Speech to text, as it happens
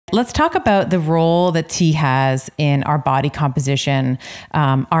Let's talk about the role that tea has in our body composition,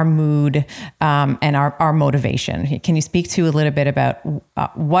 our mood, and our motivation. Can you speak to a little bit about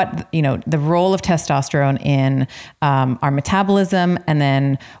what, the role of testosterone in our metabolism, and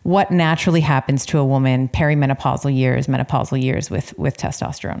then what naturally happens to a woman perimenopausal years, menopausal years with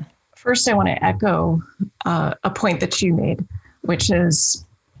testosterone? First, I want to echo a point that you made, which is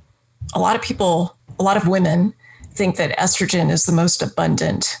a lot of women think that estrogen is the most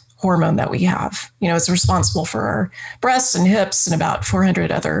abundant hormone that we have. It's responsible for our breasts and hips and about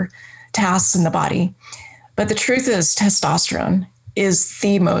 400 other tasks in the body. But the truth is testosterone is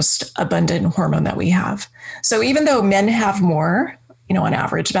the most abundant hormone that we have. So even though men have more, on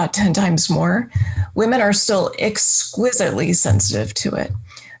average about 10 times more, women are still exquisitely sensitive to it.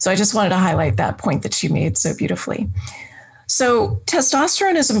 So I just wanted to highlight that point that you made so beautifully. So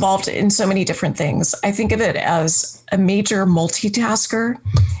testosterone is involved in so many different things. I think of it as a major multitasker.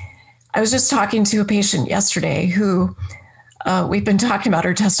 I was just talking to a patient yesterday who we've been talking about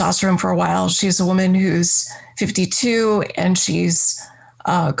her testosterone for a while. She's a woman who's 52 and she's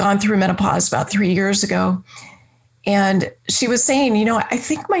gone through menopause about 3 years ago. And she was saying, I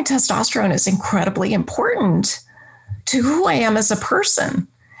think my testosterone is incredibly important to who I am as a person.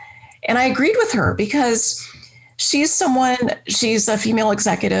 And I agreed with her because she's a female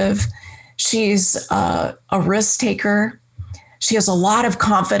executive. She's a risk taker. She has a lot of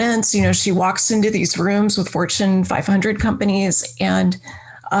confidence. She walks into these rooms with Fortune 500 companies, and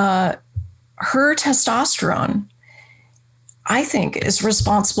her testosterone, I think, is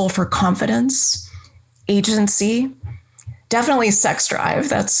responsible for confidence, agency, definitely sex drive.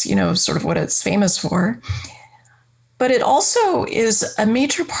 That's, sort of what it's famous for. But it also is a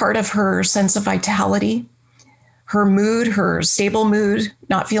major part of her sense of vitality, her mood, her stable mood,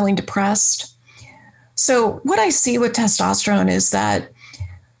 not feeling depressed. So what I see with testosterone is that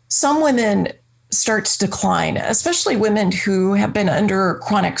some women start to decline, especially women who have been under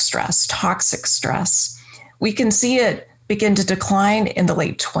chronic stress, toxic stress. We can see it begin to decline in the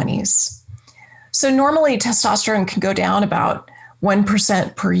late 20s. So normally testosterone can go down about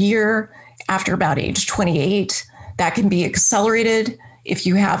 1% per year after about age 28. That can be accelerated if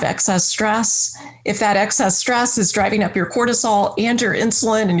you have excess stress. If that excess stress is driving up your cortisol and your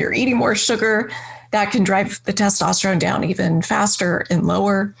insulin and you're eating more sugar, that can drive the testosterone down even faster and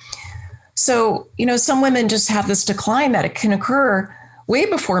lower. So, some women just have this decline that it can occur way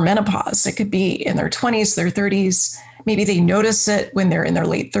before menopause. It could be in their 20s, their 30s. Maybe they notice it when they're in their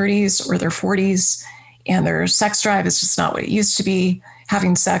late 30s or their 40s, and their sex drive is just not what it used to be.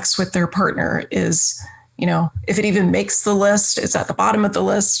 Having sex with their partner is, if it even makes the list, it's at the bottom of the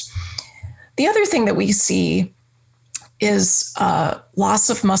list. The other thing that we see is loss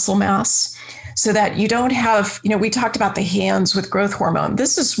of muscle mass, so that you don't have, we talked about the hands with growth hormone.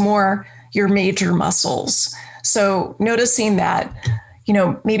 This is more your major muscles. So noticing that,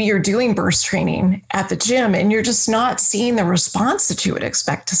 maybe you're doing burst training at the gym and you're just not seeing the response that you would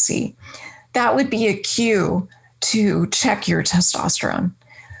expect to see. That would be a cue to check your testosterone.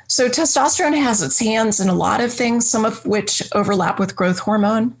 So testosterone has its hands in a lot of things, some of which overlap with growth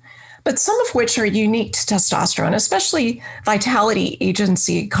hormone, but some of which are unique to testosterone, especially vitality,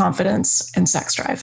 agency, confidence, and sex drive.